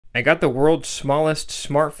I got the world's smallest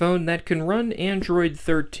smartphone that can run Android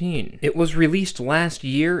 13. It was released last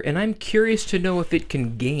year, and I'm curious to know if it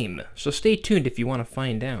can game, so stay tuned if you want to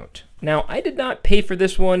find out. Now, I did not pay for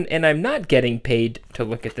this one, and I'm not getting paid to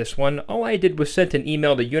look at this one. All I did was send an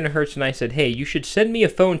email to Unihertz, and I said, hey, you should send me a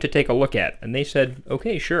phone to take a look at. And they said,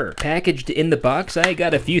 okay, sure. Packaged in the box, I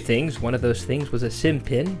got a few things. One of those things was a SIM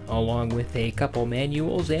pin, along with a couple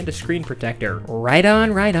manuals and a screen protector. Right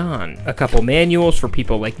on, right on. A couple manuals for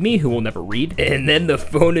people like me who will never read. And then the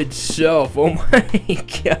phone itself. Oh my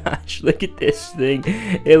gosh, look at this thing.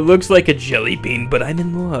 It looks like a jelly bean, but I'm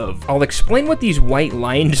in love. I'll explain what these white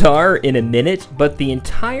lines are in a minute, but the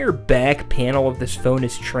entire back panel of this phone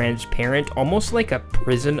is transparent, almost like a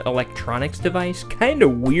prison electronics device. Kind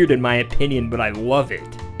of weird in my opinion, but I love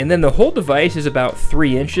it. And then the whole device is about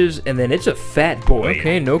 3 inches, and then it's a fat boy.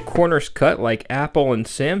 Okay, no corners cut like Apple and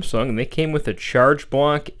Samsung. They came with a charge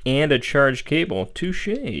block and a charge cable. Touche,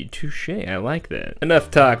 touche, I like that. Enough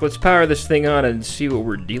talk, let's power this thing on and see what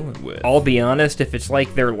we're dealing with. I'll be honest, if it's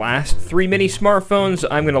like their last 3 mini smartphones,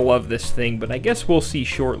 I'm gonna love this thing, but I guess we'll see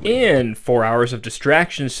shortly. And 4 hours of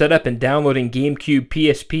distraction, setup and downloading GameCube,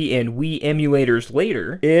 PSP, and Wii emulators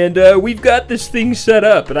later. And we've got this thing set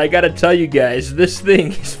up, and I gotta tell you guys, this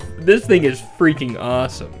thing is freaking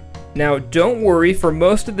awesome. Now, don't worry, for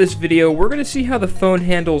most of this video, we're going to see how the phone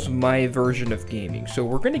handles my version of gaming, so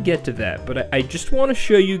we're going to get to that, but I just want to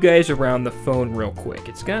show you guys around the phone real quick.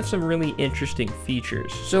 It's got some really interesting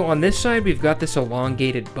features. So on this side, we've got this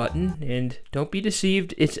elongated button, and don't be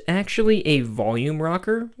deceived, it's actually a volume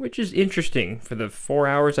rocker, which is interesting. For the 4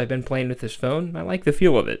 hours I've been playing with this phone, I like the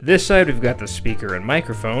feel of it. This side, we've got the speaker and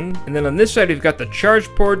microphone, and then on this side, we've got the charge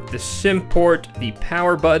port, the SIM port, the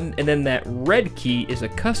power button, and then that red key is a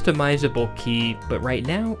customizable key, but right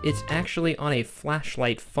now it's actually on a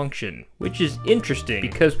flashlight function, which is interesting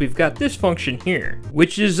because we've got this function here,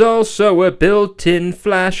 which is also a built-in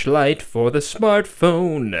flashlight for the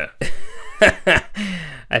smartphone.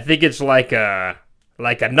 I think it's like a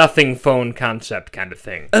nothing phone concept kind of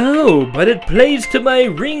thing. Oh, but it plays to my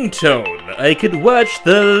ringtone. I could watch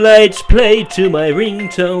the lights play to my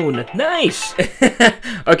ringtone. Nice!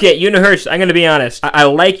 Okay, Unihertz, I'm gonna be honest. I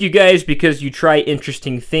like you guys because you try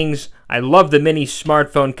interesting things. I love the mini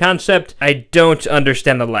smartphone concept. I don't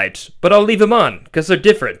understand the lights, but I'll leave them on, because they're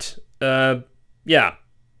different. Yeah.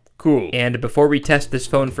 Cool. And before we test this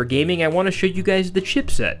phone for gaming, I want to show you guys the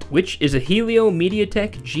chipset, which is a Helio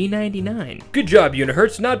MediaTek G99. Good job,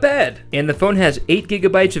 Unihertz, not bad. And the phone has 8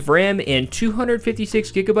 GB of RAM and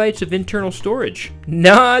 256 GB of internal storage.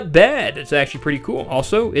 Not bad. It's actually pretty cool.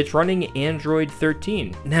 Also, it's running Android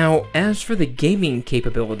 13. Now, as for the gaming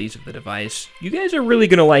capabilities of the device, you guys are really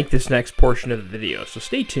gonna like this next portion of the video, so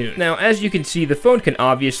stay tuned. Now, as you can see, the phone can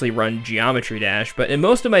obviously run Geometry Dash, but in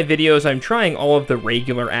most of my videos, I'm trying all of the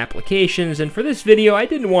regular applications, and for this video I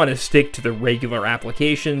didn't want to stick to the regular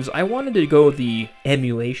applications. I wanted to go the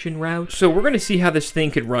emulation route. So we're going to see how this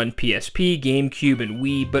thing could run PSP, GameCube, and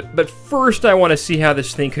Wii, but first I want to see how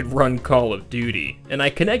this thing could run Call of Duty. And I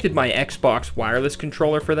connected my Xbox wireless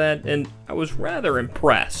controller for that, and I was rather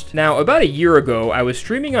impressed. Now, about a year ago, I was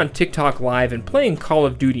streaming on TikTok Live and playing Call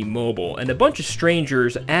of Duty Mobile, and a bunch of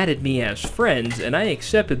strangers added me as friends, and I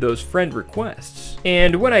accepted those friend requests.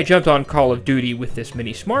 And when I jumped on Call of Duty with this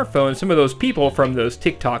mini smartphone, some of those people from those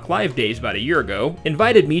TikTok Live days about a year ago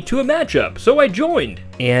invited me to a matchup, so I joined.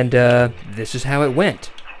 And this is how it went.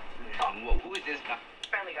 Who is this guy?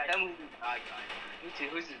 Friendly guy. Tell me who's this guy.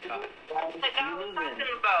 Who's this guy? The guy I was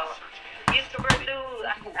talking about. YouTuber dude.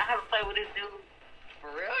 I haven't played with this dude. For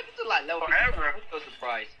real? This is like level forever. I'm so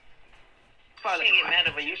surprised. Probably can't get mad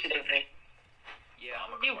over you should have played. Yeah,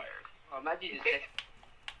 I'm acquired. Oh, imagine you just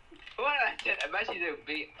imagine you're a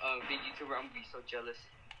big YouTuber. I'm gonna be so jealous.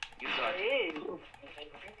 You suck.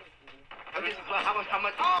 I'm just how much?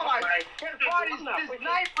 Oh my God! This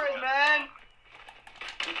snipers, man!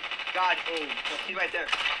 God, he's right there.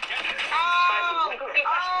 Oh!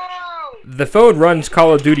 Oh! The phone runs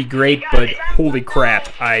Call of Duty great, but holy crap,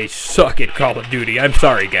 I suck at Call of Duty. I'm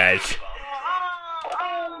sorry, guys.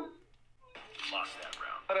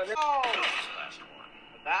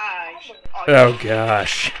 Oh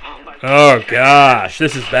gosh. Oh gosh,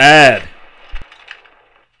 this is bad.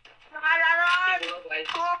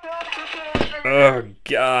 Oh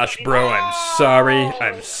gosh, bro,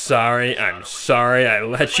 I'm sorry. I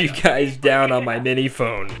let you guys down on my mini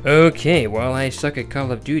phone. Okay, while I suck at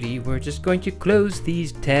Call of Duty, we're just going to close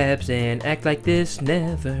these tabs and act like this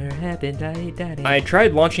never happened. I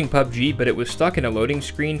tried launching PUBG, but it was stuck in a loading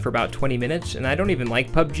screen for about 20 minutes, and I don't even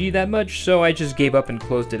like PUBG that much, so I just gave up and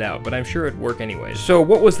closed it out, but I'm sure it'd work anyways. So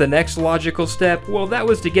what was the next logical step? Well, that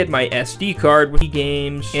was to get my SD card with the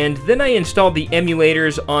games, and then I installed the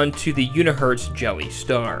emulators onto the Unihertz Jelly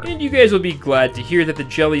Star. And you guys will be glad to hear that the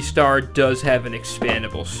Jelly Star does have an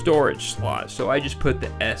expandable storage slot, so I just put the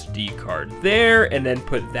SD card there, and then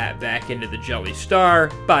put that back into the Jelly Star.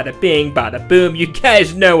 Bada bing, bada boom, you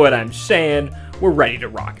guys know what I'm saying. We're ready to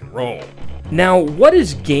rock and roll. Now, what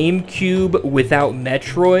is GameCube without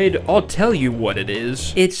Metroid? I'll tell you what it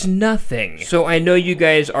is. It's nothing. So I know you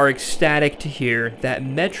guys are ecstatic to hear that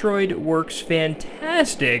Metroid works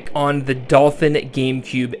fantastic on the Dolphin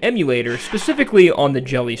GameCube emulator, specifically on the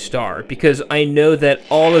Jelly Star, because I know that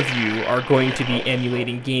all of you are going to be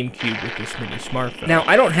emulating GameCube with this mini smartphone. Now,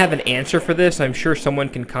 I don't have an answer for this. I'm sure someone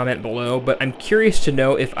can comment below, but I'm curious to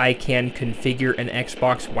know if I can configure an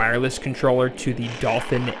Xbox wireless controller to the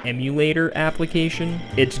Dolphin emulator application.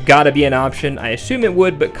 It's gotta be an option. I assume it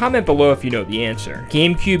would, but comment below if you know the answer.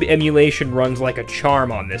 GameCube emulation runs like a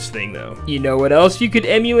charm on this thing, though. You know what else you could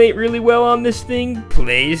emulate really well on this thing?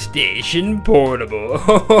 PlayStation Portable.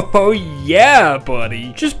 Oh yeah,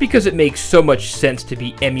 buddy. Just because it makes so much sense to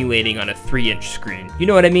be emulating on a 3-inch screen. You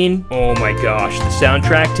know what I mean? Oh my gosh, the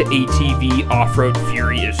soundtrack to ATV Off-Road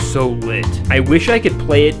Fury is so lit. I wish I could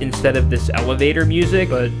play it instead of this elevator music,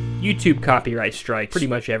 but YouTube copyright strikes pretty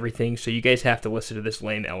much everything, so you guys have to listen to this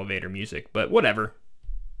lame elevator music, but whatever.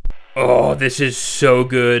 Oh, this is so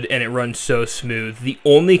good, and it runs so smooth. The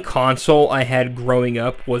only console I had growing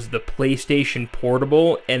up was the PlayStation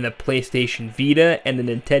Portable, and the PlayStation Vita, and the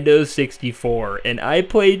Nintendo 64, and I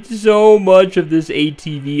played so much of this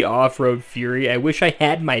ATV Off-Road Fury. I wish I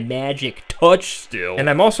had my magic touch still. And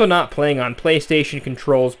I'm also not playing on PlayStation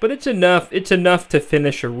controls, but it's enough to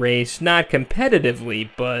finish a race, not competitively,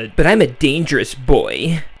 but I'm a dangerous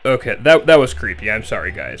boy. Okay, that was creepy. I'm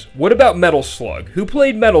sorry, guys. What about Metal Slug? Who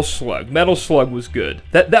played Metal Slug? Metal Slug was good.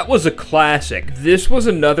 That was a classic. This was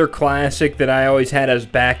another classic that I always had as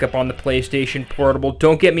backup on the PlayStation Portable.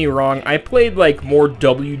 Don't get me wrong, I played like more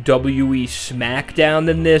WWE SmackDown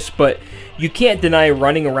than this, but you can't deny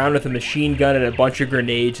running around with a machine gun and a bunch of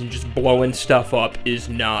grenades and just blowing stuff up is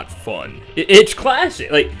not fun. It's classic.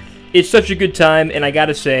 Like, it's such a good time, and I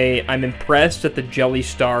gotta say, I'm impressed that the Jelly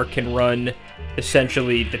Star can run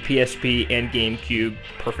essentially the PSP and GameCube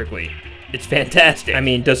perfectly. It's fantastic. I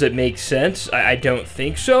mean, does it make sense? I don't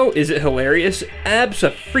think so. Is it hilarious?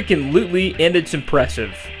 Abso-freaking-lutely, and it's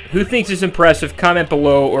impressive. Who thinks it's impressive? Comment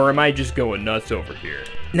below, or am I just going nuts over here?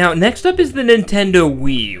 Now, next up is the Nintendo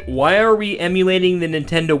Wii. Why are we emulating the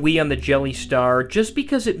Nintendo Wii on the Jelly Star? Just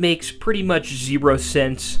because it makes pretty much 0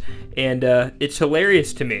 sense, and it's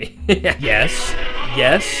hilarious to me. Yes,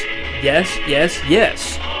 yes, yes, yes,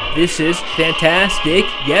 yes. This is fantastic.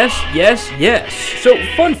 Yes, yes, yes. So,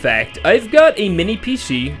 fun fact, I've got a mini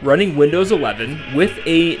PC running Windows 11 with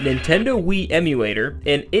a Nintendo Wii emulator,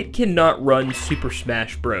 and it cannot run Super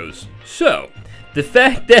Smash Bros. So, the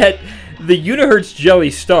fact that the Unihertz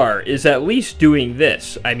Jelly Star is at least doing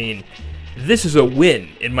this, I mean, this is a win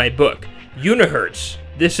in my book. Unihertz,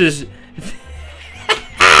 this is...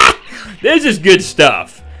 this is good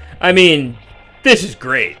stuff. I mean... this is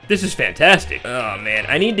great. This is fantastic. Oh man,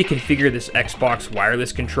 I need to configure this Xbox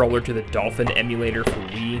wireless controller to the Dolphin emulator for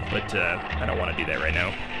Wii, but I don't want to do that right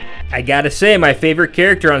now. I gotta say, my favorite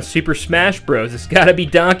character on Super Smash Bros. It's gotta be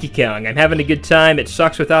Donkey Kong. I'm having a good time. It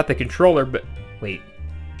sucks without the controller, but... wait.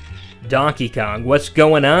 Donkey Kong, what's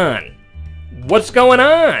going on? What's going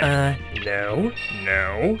on? No,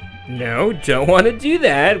 don't want to do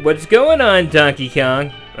that. What's going on, Donkey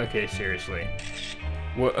Kong? Okay, seriously.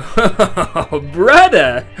 Whoa,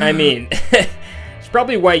 brother! I mean, it's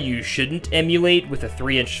probably why you shouldn't emulate with a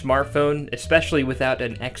 3-inch smartphone, especially without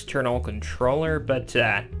an external controller, but,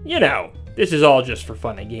 you know, this is all just for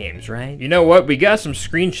fun and games, right? You know what? We got some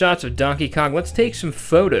screenshots of Donkey Kong. Let's take some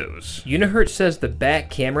photos. Unihertz says the back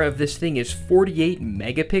camera of this thing is 48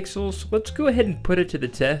 megapixels. Let's go ahead and put it to the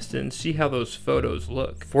test and see how those photos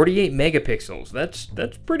look. 48 megapixels.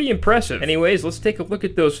 That's pretty impressive. Anyways, let's take a look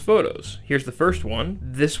at those photos. Here's the first one.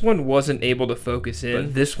 This one wasn't able to focus in,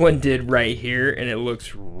 but this one did right here, and it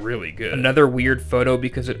looks really good. Another weird photo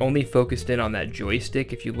because it only focused in on that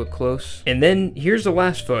joystick if you look close. And then here's the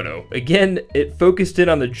last photo. Again, it focused in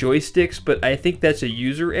on the joysticks, but I think that's a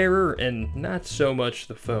user error and not so much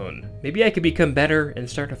the phone. Maybe I could become better and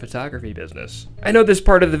start a photography business. I know this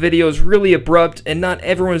part of the video is really abrupt and not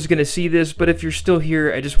everyone's gonna see this, but if you're still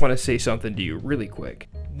here, I just want to say something to you really quick.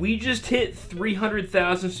 We just hit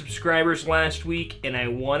 300,000 subscribers last week, and I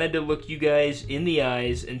wanted to look you guys in the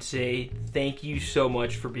eyes and say thank you so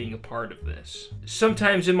much for being a part of this.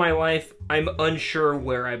 Sometimes in my life, I'm unsure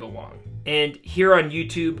where I belong. And here on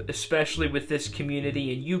YouTube, especially with this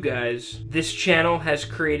community and you guys, this channel has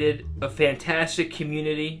created a fantastic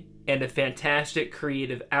community and a fantastic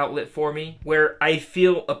creative outlet for me, where I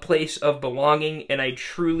feel a place of belonging, and I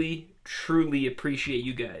truly appreciate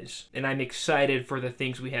you guys, and I'm excited for the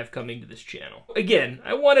things we have coming to this channel. Again,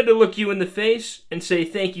 I wanted to look you in the face and say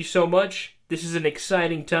thank you so much. This is an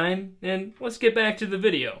exciting time, and let's get back to the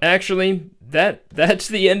video. Actually, that's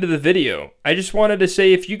the end of the video. I just wanted to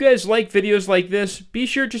say if you guys like videos like this, be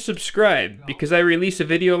sure to subscribe, because I release a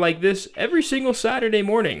video like this every single Saturday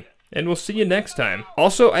morning. And we'll see you next time.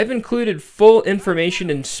 Also, I've included full information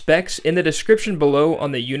and specs in the description below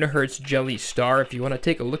on the Unihertz Jelly Star if you want to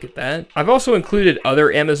take a look at that. I've also included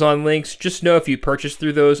other Amazon links. Just know if you purchase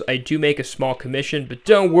through those, I do make a small commission, but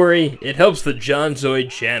don't worry, it helps the John Zoid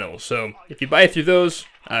channel. So if you buy through those,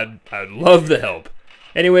 I'd love the help.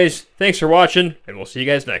 Anyways, thanks for watching, and we'll see you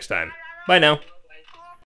guys next time. Bye now.